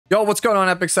Yo, what's going on,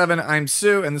 Epic 7? I'm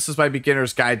Sue, and this is my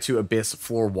beginner's guide to Abyss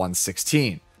Floor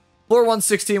 116. Floor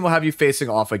 116 will have you facing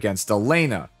off against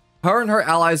Elena. Her and her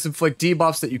allies inflict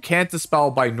debuffs that you can't dispel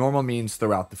by normal means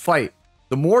throughout the fight.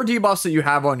 The more debuffs that you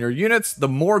have on your units, the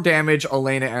more damage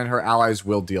Elena and her allies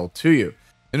will deal to you.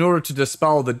 In order to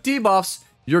dispel the debuffs,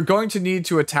 you're going to need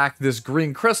to attack this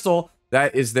green crystal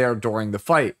that is there during the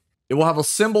fight. It will have a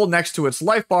symbol next to its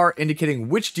life bar indicating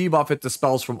which debuff it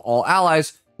dispels from all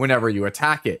allies whenever you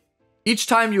attack it. Each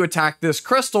time you attack this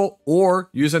crystal or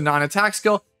use a non-attack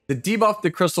skill, the debuff the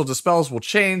crystal dispels will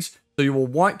change, so you will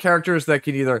want characters that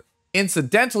can either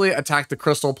incidentally attack the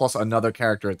crystal plus another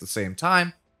character at the same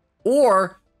time,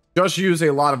 or just use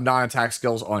a lot of non-attack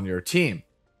skills on your team.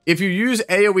 If you use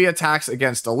AoE attacks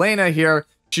against Elena here,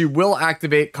 she will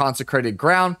activate Consecrated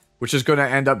Ground, which is going to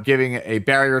end up giving a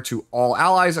barrier to all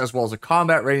allies, as well as a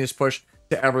combat readiness push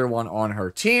to everyone on her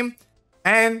team.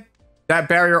 And that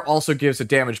barrier also gives a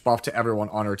damage buff to everyone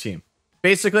on her team.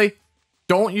 Basically,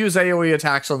 don't use AoE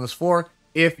attacks on this floor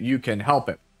if you can help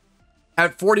it.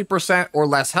 At 40% or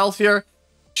less health here,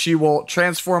 she will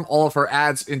transform all of her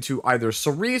adds into either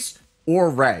Cerise or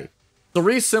Ray.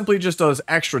 Cerise simply just does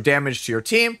extra damage to your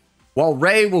team, while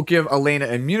Ray will give Elena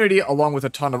immunity along with a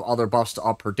ton of other buffs to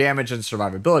up her damage and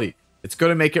survivability. It's going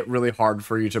to make it really hard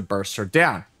for you to burst her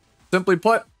down. Simply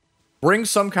put, bring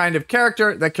some kind of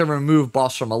character that can remove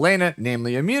buffs from Elena,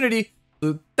 namely immunity,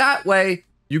 so that way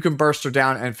you can burst her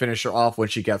down and finish her off when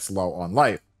she gets low on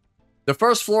life. The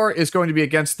first floor is going to be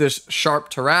against this Sharp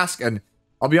Tarrasque, and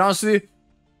I'll be honest with you,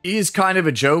 he's kind of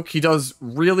a joke. He does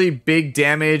really big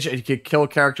damage and he can kill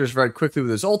characters very quickly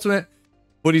with his ultimate,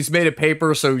 but he's made of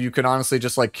paper, so you can honestly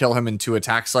just like kill him in 2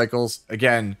 attack cycles.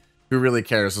 Again, who really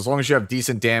cares? As long as you have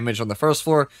decent damage on the first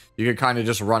floor, you can kind of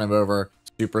just run him over.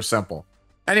 Super simple.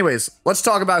 Anyways, let's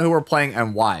talk about who we're playing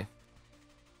and why.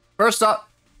 First up,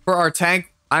 for our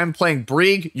tank, I'm playing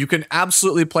Brieg. You can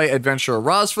absolutely play Adventurer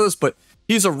Raz for this, but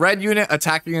he's a red unit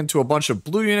attacking into a bunch of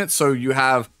blue units, so you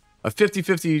have a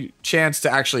 50-50 chance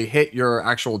to actually hit your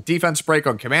actual defense break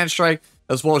on Command Strike,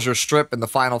 as well as your strip in the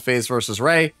final phase versus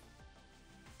Ray.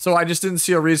 So I just didn't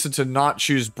see a reason to not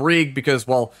choose Brieg because,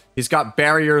 well, he's got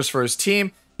barriers for his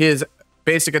team. His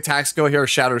basic attack skill here,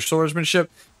 Shadow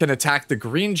Swordsmanship, can attack the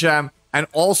green gem and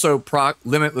also proc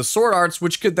Limitless Sword Arts,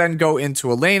 which could then go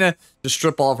into Elena to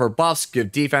strip all of her buffs,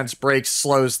 give defense breaks,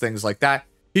 slows, things like that.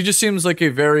 He just seems like a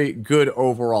very good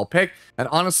overall pick, and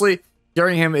honestly,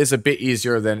 carrying him is a bit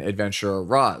easier than Adventurer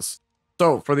Raz.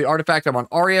 So for the artifact, I'm on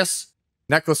Aureus.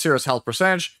 Necklace here is health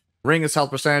percentage, ring is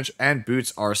health percentage, and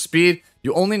boots are speed.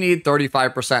 You only need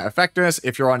 35% effectiveness.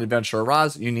 If you're on Adventurer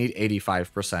Raz, you need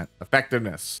 85%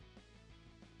 effectiveness.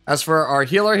 As for our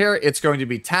healer here, it's going to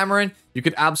be Tamarin. You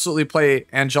could absolutely play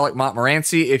Angelic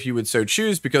Montmorency if you would so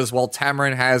choose, because, well,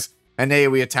 Tamarin has an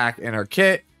AoE attack in her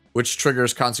kit, which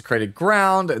triggers Consecrated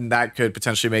Ground, and that could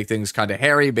potentially make things kind of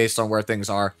hairy based on where things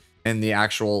are in the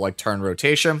actual, like, turn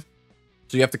rotation.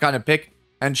 So you have to kind of pick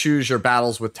and choose your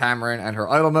battles with Tamarin and her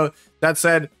idle mode. That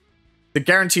said, the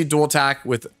guaranteed dual attack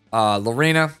with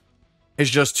Lorena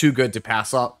is just too good to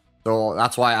pass up. So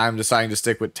that's why I'm deciding to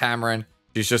stick with Tamarin.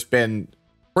 She's just been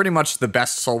pretty much the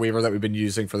best Soul Weaver that we've been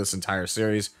using for this entire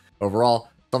series overall.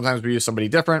 Sometimes we use somebody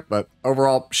different, but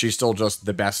overall, she's still just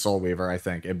the best Soul Weaver, I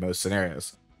think, in most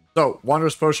scenarios. So,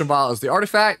 Wondrous Potion Vial is the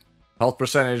artifact, health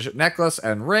percentage, necklace,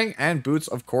 and ring, and boots,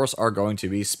 of course, are going to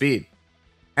be speed.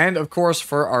 And, of course,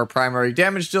 for our primary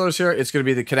damage dealers here, it's going to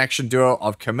be the connection duo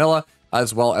of Camilla,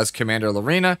 as well as Commander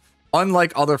Lorena.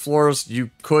 Unlike other floors,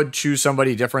 you could choose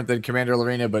somebody different than Commander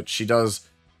Lorena, but she does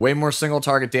way more single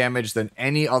target damage than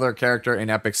any other character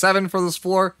in Epic 7 for this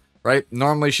floor, right?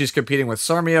 Normally she's competing with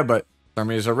Sarmia, but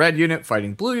Sarmia is a red unit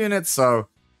fighting blue units, so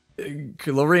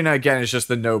Lorena, again, is just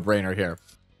the no-brainer here.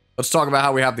 Let's talk about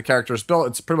how we have the characters built.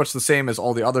 It's pretty much the same as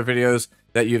all the other videos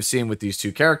that you've seen with these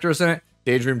 2 characters in it.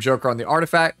 Daydream Joker on the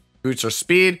artifact, boots are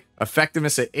speed,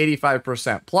 effectiveness at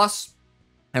 85% plus,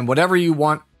 and whatever you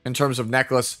want in terms of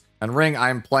necklace and ring,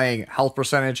 I'm playing health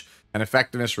percentage and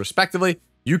effectiveness respectively.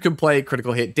 You can play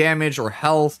critical hit damage or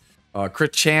health,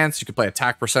 crit chance. You can play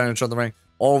attack percentage on the ring.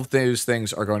 All of those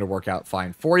things are going to work out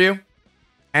fine for you.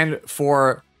 And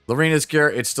for Lorena's gear,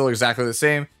 it's still exactly the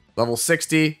same. Level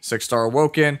 60, 6-star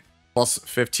Awoken, plus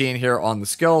 15 here on the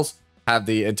skills. Have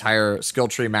the entire skill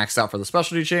tree maxed out for the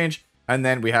specialty change. And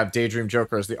then we have Daydream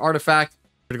Joker as the artifact.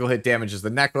 Critical hit damage is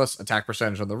the necklace, attack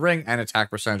percentage on the ring, and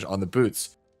attack percentage on the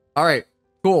boots. All right,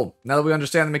 cool. Now that we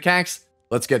understand the mechanics,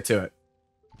 let's get to it.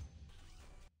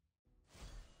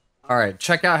 All right,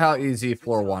 check out how easy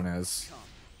floor 1 is.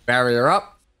 Barrier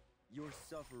up.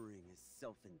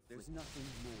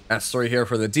 S3 here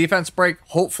for the defense break.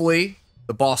 Hopefully,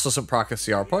 the boss doesn't proc a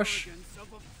CR push.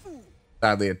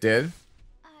 Sadly, it did.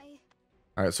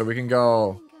 All right, so we can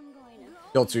go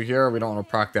skill 2 here. We don't want to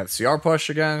proc that CR push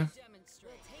again.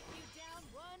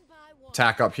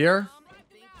 Attack up here.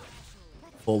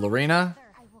 Full Lorena.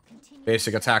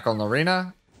 Basic attack on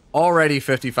Lorena. Already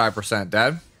 55%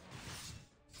 dead.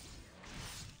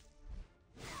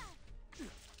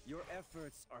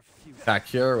 Attack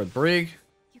here with Brig.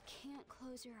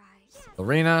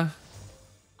 Lorena.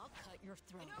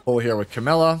 Pull here with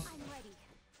Camilla.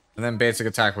 And then basic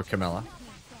attack with Camilla.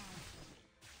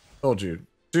 Told you.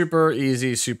 Super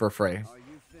easy, super free.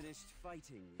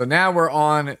 So now we're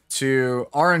on to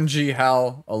RNG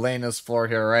Hell, Elena's floor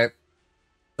here, right?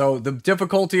 So the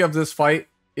difficulty of this fight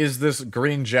is this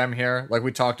green gem here, like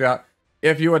we talked about.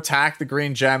 If you attack the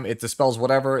green gem, it dispels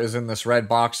whatever is in this red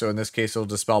box. So in this case, it'll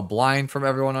dispel blind from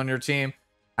everyone on your team.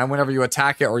 And whenever you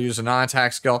attack it or use a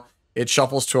non-attack skill, it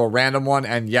shuffles to a random one.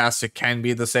 And yes, it can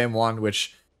be the same one,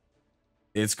 which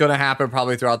it's going to happen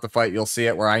probably throughout the fight. You'll see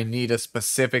it where I need a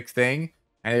specific thing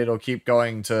and it'll keep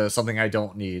going to something I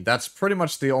don't need. That's pretty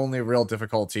much the only real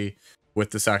difficulty with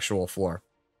this actual floor.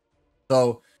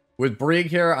 So with Brig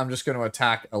here, I'm just going to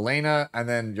attack Elena, and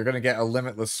then you're going to get a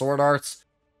limitless sword arts.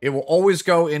 It will always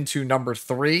go into number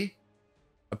 3,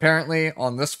 apparently,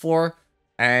 on this floor.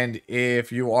 And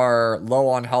if you are low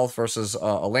on health versus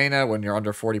Elena, when you're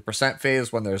under 40%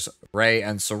 phase, when there's Ray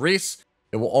and Cerise,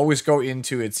 it will always go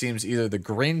into, it seems, either the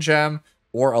green gem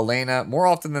or Elena. More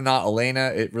often than not,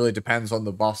 Elena. It really depends on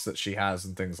the buffs that she has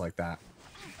and things like that.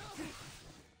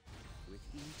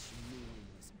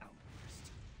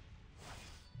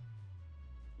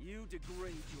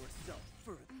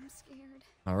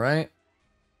 All right.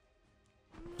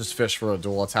 Just fish for a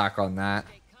dual attack on that.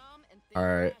 All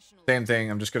right. Same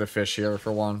thing. I'm just going to fish here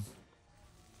for one.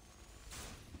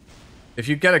 If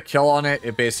you get a kill on it,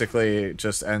 it basically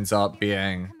just ends up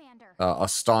being a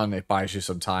stun. It buys you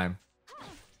some time.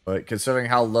 But considering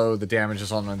how low the damage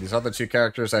is on these other 2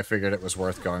 characters, I figured it was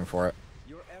worth going for it.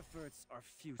 All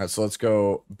right, so let's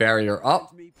go barrier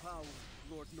up.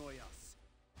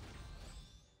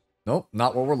 Nope,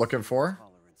 not what we're looking for.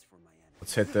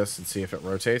 Let's hit this and see if it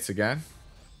rotates again.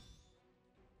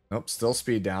 Nope, still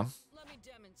speed down.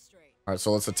 All right,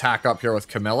 so let's attack up here with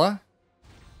Camilla.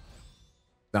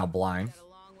 Now blind.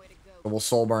 So we'll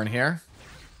soul burn here.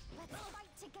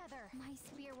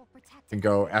 And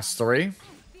go S3.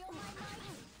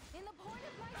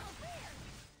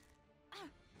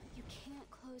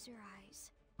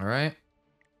 All right.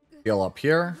 Heal up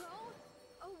here.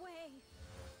 All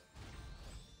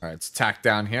right, it's attack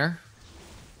down here.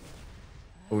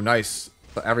 Oh, nice.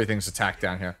 Everything's attacked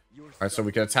down here. All right, so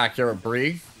we can attack here at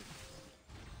Bree.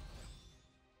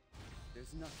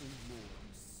 There's nothing more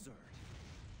absurd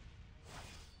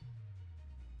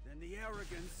than the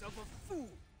arrogance of a fool.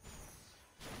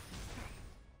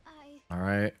 All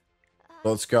right.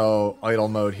 Let's go idle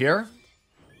mode here.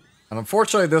 And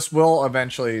unfortunately, this will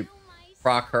eventually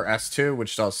proc her S2,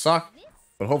 which does suck.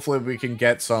 But hopefully we can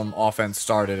get some offense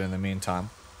started in the meantime.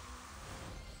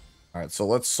 All right, so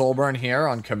let's soul burn here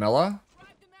on Camilla.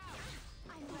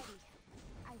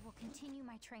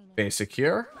 Basic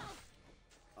here.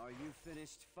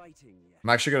 I'm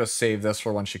actually going to save this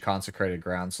for when she consecrated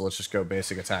ground, so let's just go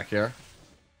basic attack here.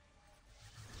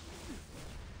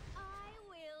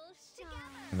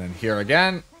 And then here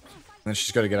again. And then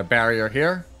she's going to get a barrier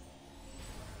here.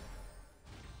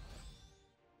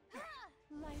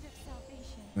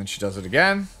 And then she does it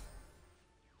again.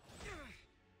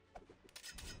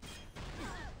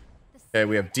 Okay,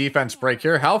 we have defense break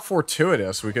here. How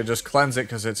fortuitous. We could just cleanse it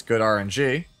because it's good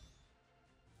RNG.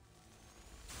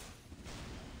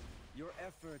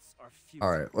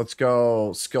 Alright, let's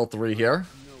go skill 3 here.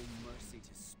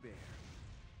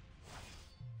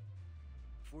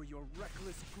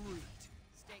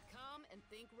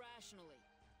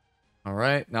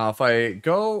 Alright, now if I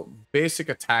go basic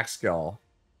attack skill,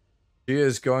 she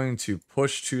is going to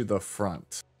push to the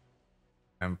front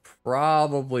and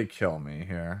probably kill me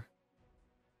here.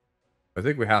 I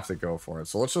think we have to go for it.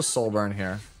 So let's just soul burn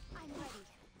here.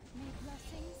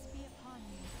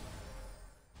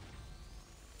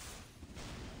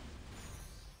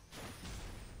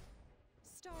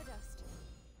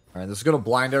 Alright, this is going to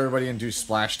blind everybody and do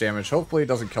splash damage. Hopefully it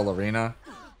doesn't kill Lorena.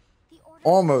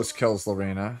 Almost kills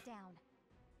Lorena.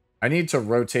 I need to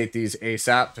rotate these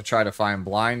ASAP to try to find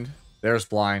blind. There's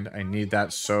blind. I need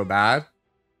that so bad.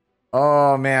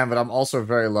 Oh man, but I'm also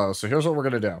very low. So here's what we're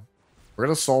going to do. We're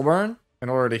going to soul burn in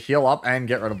order to heal up and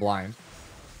get rid of blind.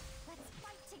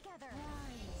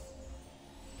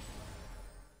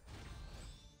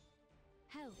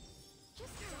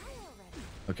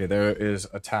 Okay, there is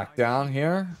attack down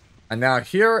here. And now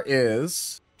here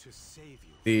is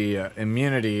the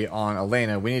immunity on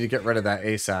Elena. We need to get rid of that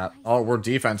ASAP. Oh, we're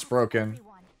defense broken.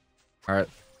 All right.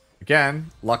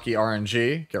 Again, lucky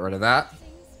RNG. Get rid of that.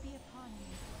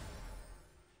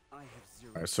 All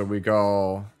right, so we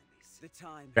go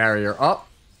barrier up.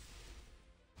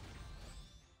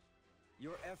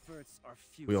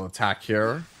 We'll attack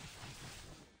here.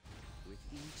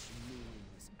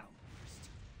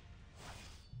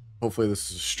 Hopefully this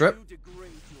is a strip.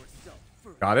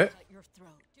 Got it.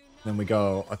 Then we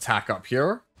go attack up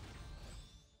here.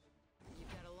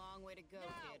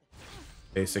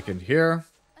 Basic in here.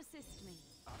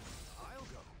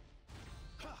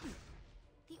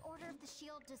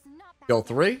 Kill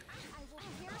 3.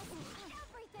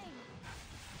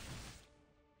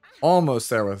 Almost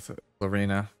there with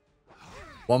Lorena.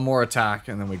 One more attack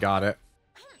and then we got it.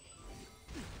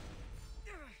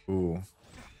 Ooh.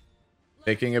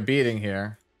 Taking a beating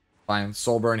here. Fine.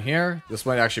 Soul burn here. This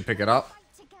might actually pick it up.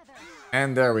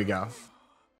 And there we go.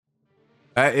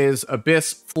 That is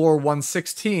Abyss Floor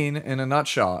 116 in a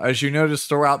nutshell. As you noticed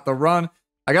throughout the run,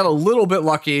 I got a little bit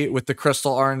lucky with the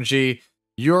crystal RNG.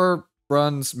 Your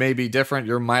runs may be different.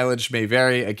 Your mileage may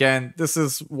vary. Again, this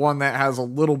is one that has a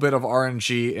little bit of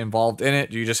RNG involved in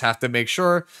it. You just have to make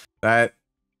sure that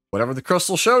whatever the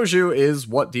crystal shows you is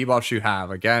what debuffs you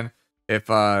have. Again, if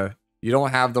you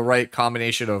don't have the right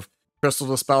combination of crystal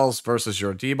dispels versus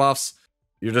your debuffs,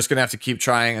 you're just going to have to keep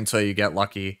trying until you get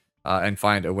lucky and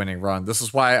find a winning run. This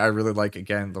is why I really like,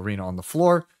 again, Lorena on the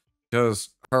floor, because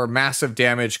her massive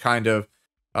damage kind of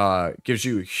gives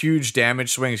you huge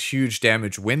damage swings, huge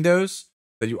damage windows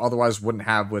that you otherwise wouldn't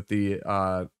have with the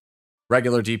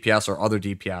regular DPS or other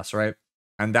DPS, right?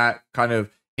 And that kind of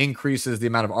increases the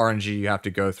amount of RNG you have to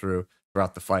go through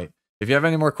throughout the fight. If you have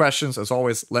any more questions, as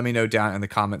always, let me know down in the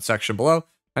comment section below.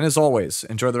 And as always,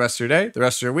 enjoy the rest of your day, the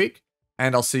rest of your week,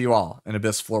 and I'll see you all in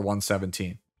Abyss Floor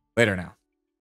 117. Later now.